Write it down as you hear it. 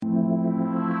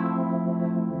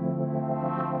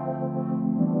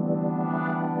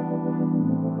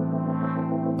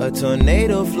A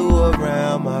tornado flew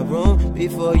around my room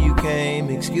before you came.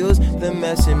 Excuse the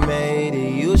mess it made.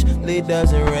 It usually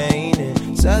doesn't rain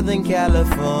in Southern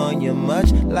California,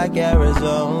 much like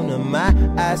Arizona. My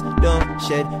eyes don't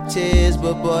shed tears,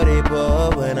 but boy they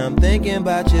pour when I'm thinking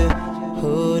about you.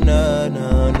 Who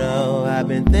no, I've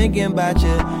been thinking about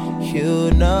you.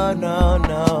 You no,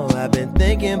 I've been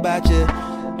thinking about you.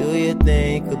 Do you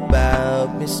think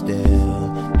about me still?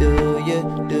 Do you?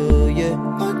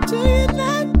 Or do you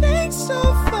not think so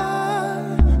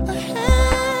far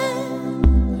ahead?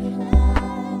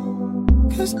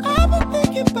 'Cause I've been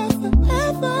thinking about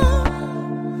forever.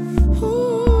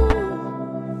 Ooh.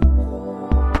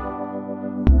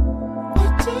 Or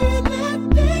do you not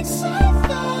think so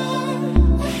far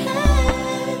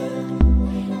ahead?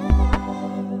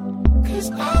 'Cause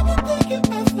I've been thinking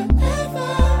about forever.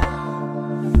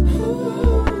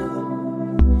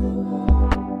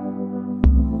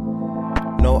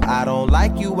 No, I don't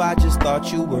like you, I just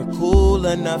thought you were cool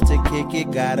enough to kick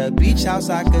it. Got a beach house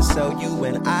I could sell you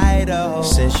in Idaho.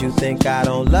 Since you think I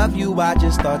don't love you, I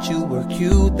just thought you were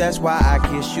cute. That's why I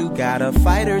kiss you. Got a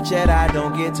fighter jet, I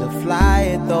don't get to fly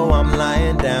it, though I'm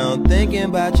lying down thinking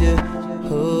about you.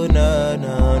 Who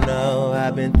no,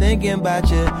 I've been thinking about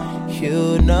you.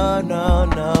 You no,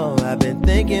 I've been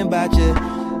thinking about you.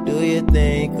 Do you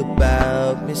think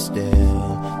about me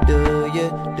still? Do you?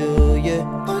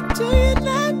 Or do you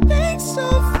not think so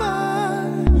far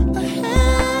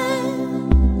ahead?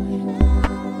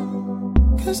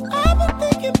 'Cause I've been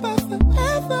thinking about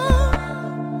forever.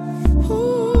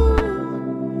 Ooh.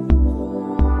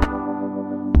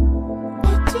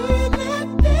 Or do you not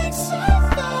think so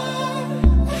far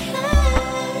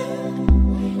ahead?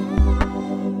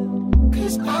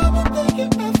 'Cause I've been thinking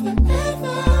about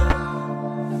forever.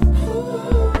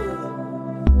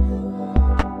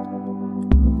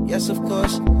 Yes, of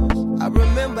course, I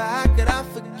remember. How could I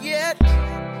forget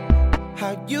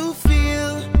how you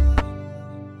feel?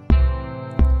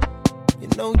 You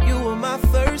know you were my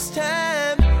first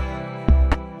time,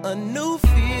 a new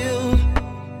feel.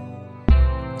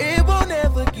 It won't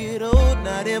ever get old,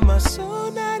 not in my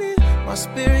soul, not in my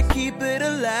spirit, keep it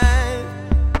alive.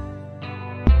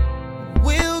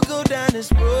 We'll go down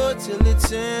this road till it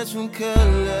turns from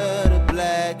color to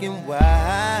black and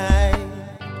white.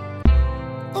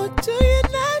 Or do you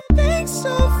not think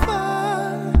so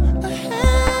far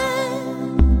ahead?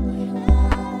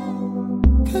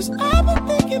 'Cause I've been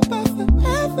thinking about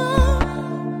forever.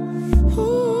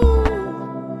 Ooh.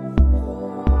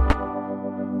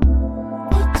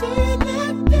 Or do you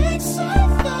not think so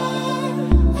far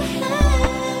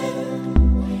ahead?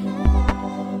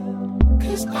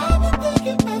 'Cause I've been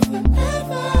thinking about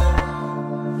forever.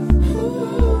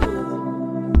 Ooh.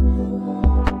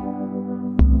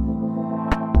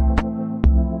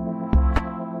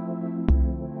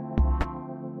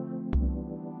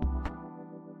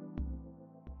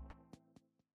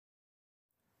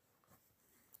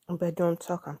 Bedroom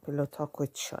talk and pillow talk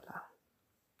with Shola.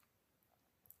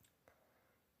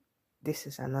 This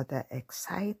is another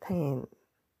exciting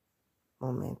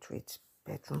moment with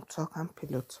bedroom talk and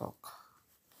pillow talk.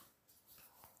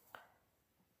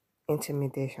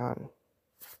 Intimidation.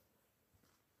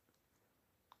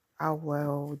 How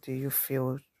well do you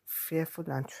feel fearful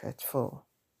and dreadful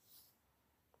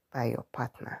by your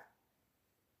partner?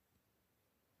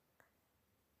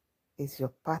 Is your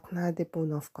partner the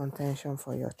bone of contention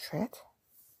for your threat?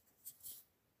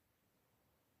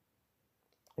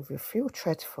 If you feel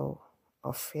dreadful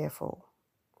or fearful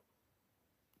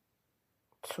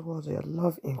towards your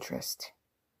love interest,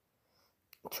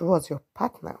 towards your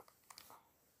partner,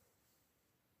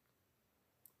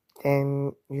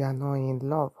 then you are not in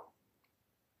love.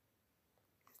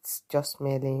 It's just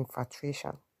merely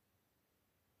infatuation.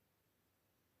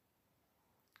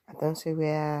 I don't see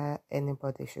where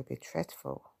anybody should be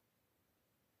dreadful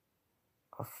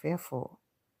or fearful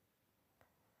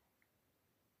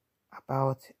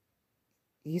about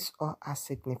his or her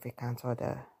significant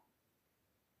other.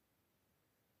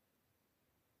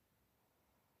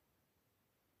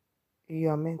 You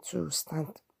are meant to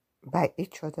stand by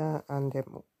each other and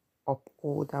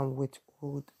uphold and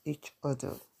withhold each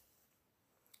other,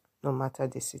 no matter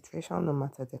the situation, no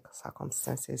matter the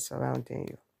circumstances surrounding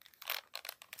you.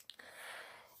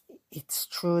 It's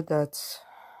true that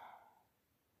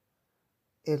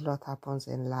a lot happens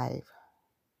in life,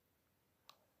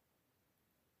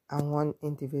 and one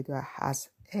individual has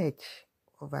edge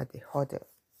over the other.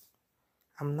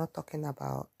 I'm not talking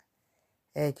about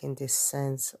edge in the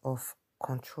sense of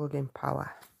controlling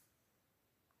power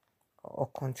or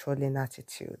controlling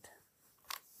attitude.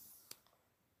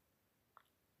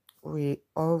 We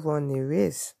all run a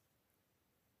race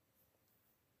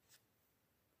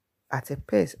at a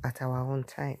pace at our own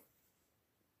time.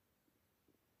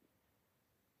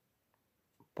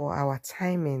 But our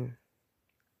timing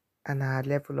and our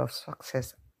level of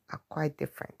success are quite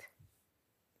different.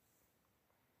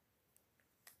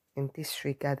 In this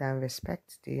regard and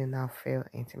respect, do you now feel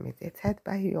intimidated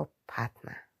by your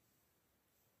partner?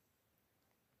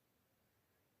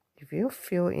 If you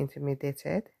feel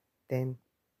intimidated, then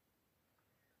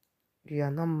you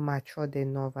are not matured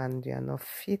enough and you are not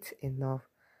fit enough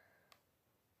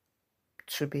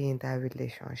to be in that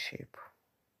relationship.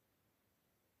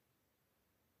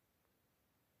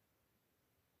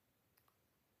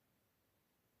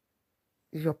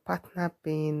 Your partner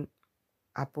being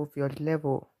above your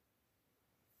level,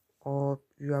 or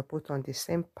you are both on the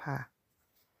same par,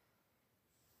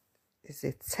 is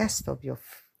a test of your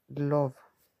love.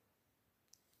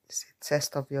 It's a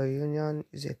test of your union.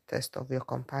 It's a test of your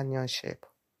companionship.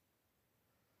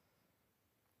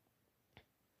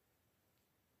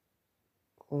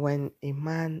 When a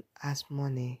man has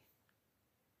money,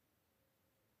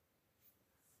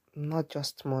 not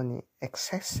just money,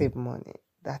 excessive money,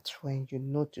 that's when you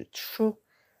know the true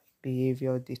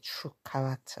behavior, the true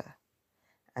character,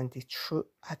 and the true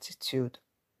attitude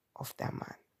of that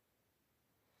man.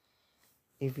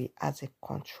 If he has a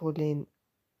controlling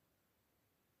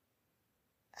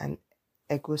and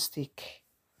egoistic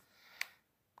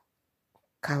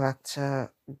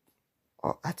character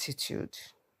or attitude,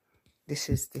 this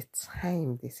is the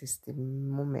time, this is the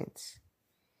moment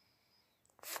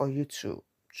for you to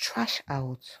trash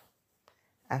out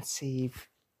and see if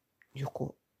you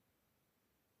could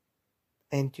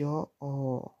endure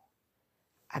or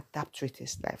adapt with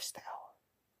his lifestyle.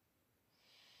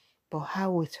 But I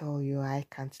will tell you, I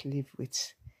can't live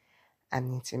with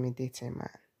an intimidating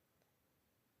man.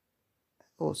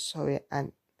 Oh, sorry,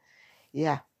 and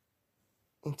yeah,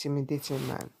 intimidating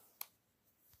man.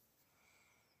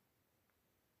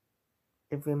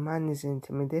 If a man is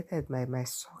intimidated by my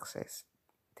success,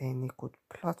 then he could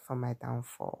plot for my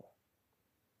downfall.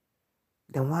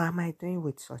 Then what am I doing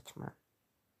with such man?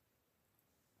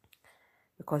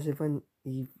 Because even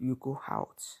if you go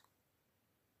out,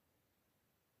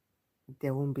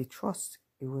 there won't be trust.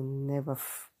 He will never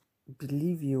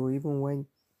believe you, even when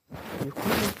you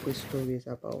come up with stories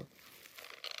about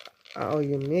how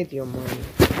you made your money.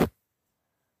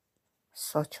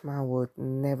 Such man would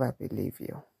never believe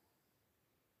you.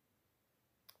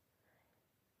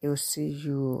 He'll see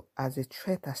you as a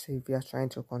threat, as if you are trying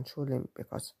to control him,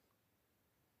 because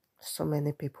so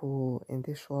many people in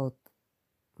this world,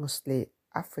 mostly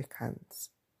Africans,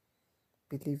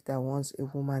 believe that once a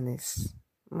woman is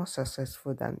more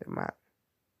successful than the man,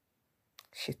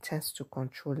 she tends to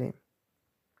control him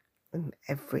in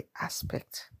every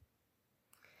aspect.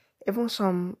 Even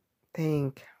some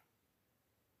think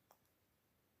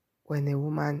when a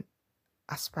woman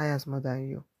aspires more than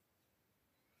you,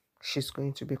 she's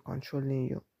going to be controlling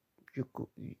you.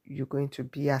 You're going to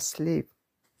be a slave.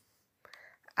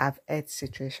 I've had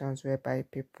situations whereby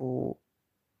people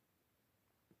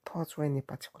thought when a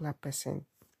particular person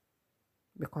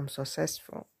becomes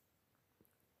successful,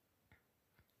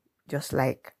 just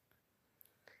like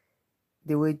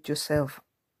the way Joseph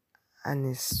and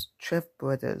his 12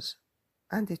 brothers,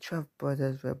 and the 12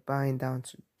 brothers were bowing down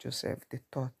to Joseph, they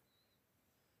thought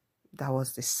that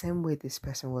was the same way this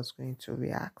person was going to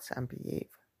react and behave.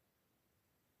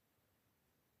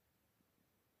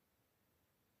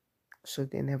 So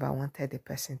they never wanted the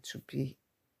person to be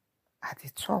at the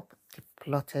top. They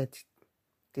plotted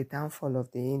the downfall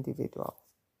of the individual.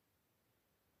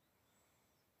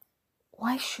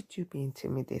 Why should you be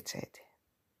intimidated?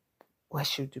 Why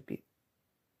should you be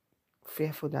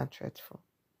fearful and dreadful?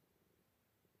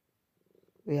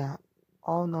 We are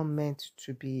all not meant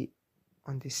to be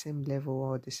on the same level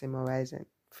or the same horizon.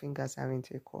 Fingers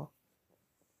aren't equal.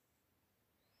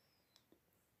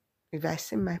 If I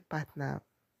see my partner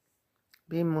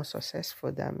being more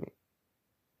successful than me,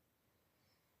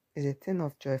 it's a thing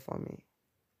of joy for me.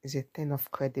 It's a thing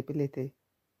of credibility.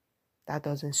 That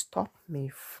doesn't stop me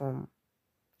from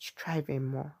striving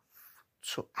more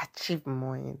to achieve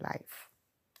more in life.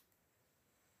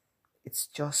 It's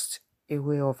just a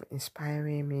way of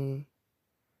inspiring me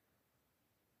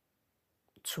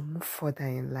to move further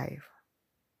in life,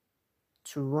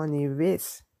 to run a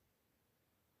race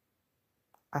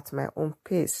at my own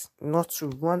pace, not to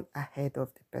run ahead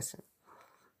of the person.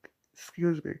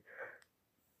 Excuse me.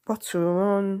 But to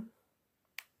run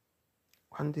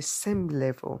on the same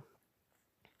level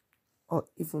or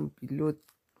even below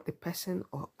the person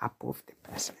or above the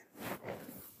person.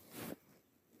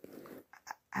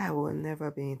 I will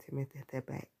never be intimidated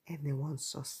by anyone's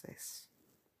success.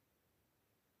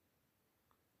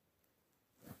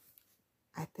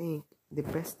 think the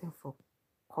best thing for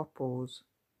couples,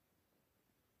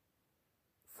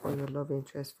 for your love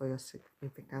interest, for your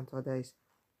significant other is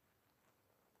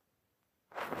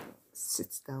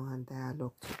sit down and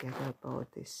dialogue together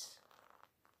about this.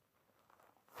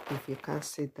 If you can't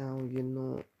sit down, you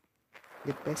know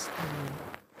the best time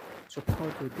to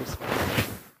cuddle this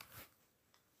person.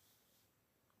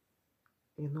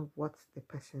 You know what the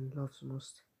person loves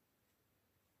most.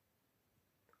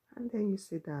 And then you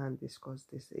sit down and discuss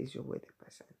this issue with the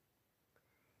person.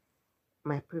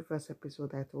 My previous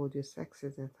episode, I told you sex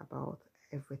isn't about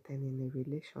everything in a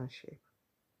relationship.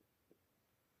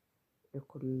 You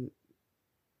could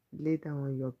lay down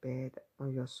on your bed,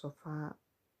 on your sofa,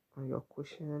 on your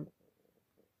cushion,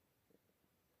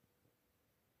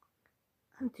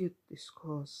 and you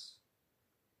discuss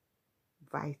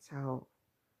vital,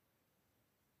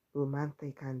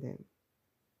 romantic, and then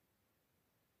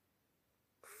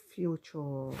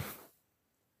future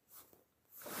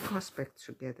prospects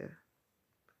together.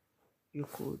 You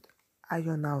could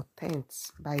iron out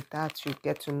things. By that, you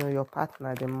get to know your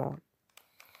partner the more.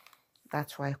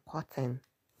 That's why courting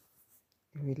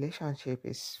in relationship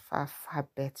is far, far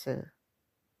better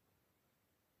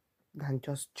than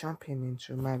just jumping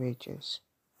into marriages.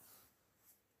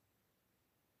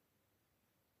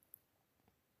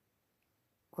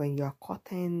 When you're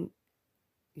courting,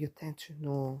 you tend to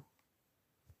know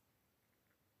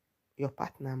your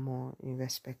partner more in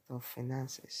respect of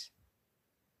finances.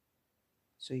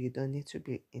 So you don't need to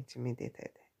be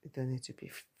intimidated. You don't need to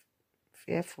be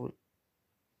fearful.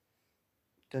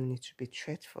 You don't need to be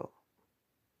dreadful.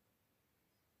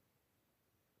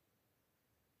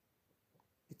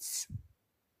 It's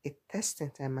a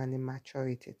testing time and a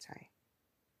maturity time.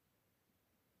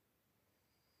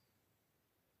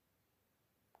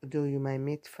 Though you might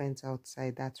meet friends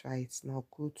outside, that's why it's not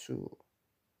good to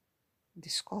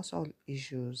discuss all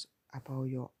issues about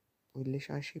your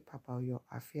relationship, about your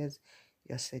affairs,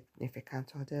 your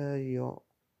significant other, your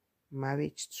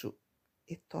marriage to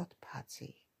a third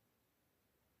party.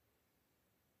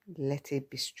 Let it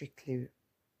be strictly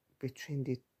between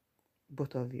the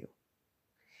both of you.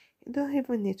 You don't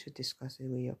even need to discuss it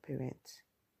with your parents,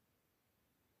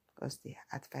 because the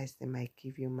advice they might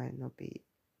give you might not be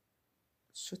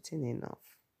suiting enough.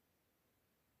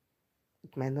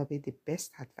 It might not be the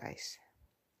best advice.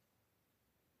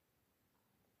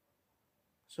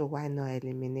 So why not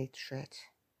eliminate threat?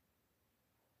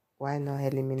 Why not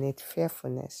eliminate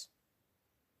fearfulness?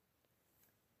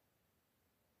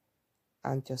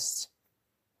 And just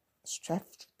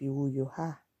strive to be who you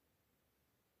are.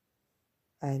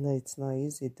 I know it's not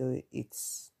easy, though.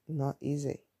 It's not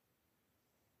easy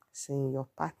seeing your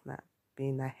partner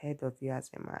being ahead of you as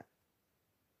a man.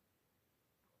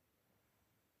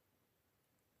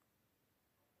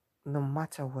 No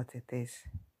matter what it is,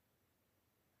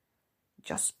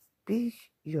 just be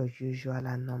your usual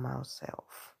and normal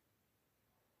self.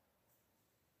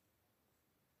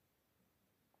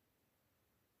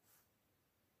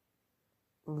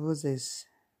 Roses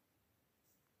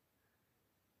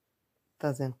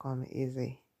doesn't come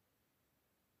easy,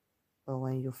 but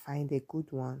when you find a good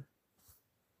one,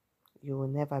 you will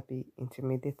never be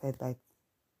intimidated by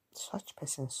such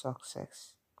person's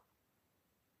success.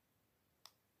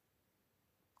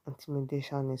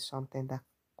 Intimidation is something that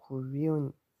could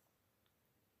ruin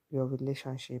your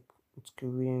relationship. It could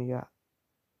ruin your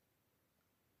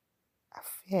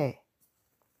affair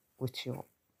with your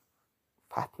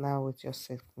partner, with your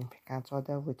significant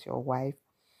other, with your wife,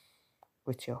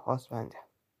 with your husband.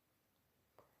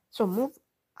 So move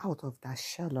out of that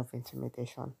shell of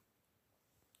intimidation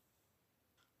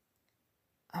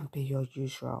and be your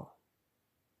usual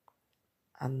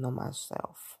and normal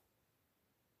self.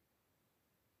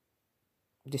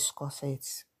 Discuss it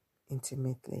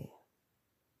intimately,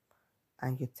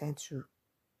 and you tend to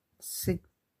see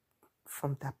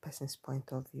from that person's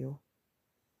point of view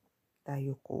that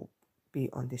you could be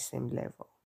on the same level.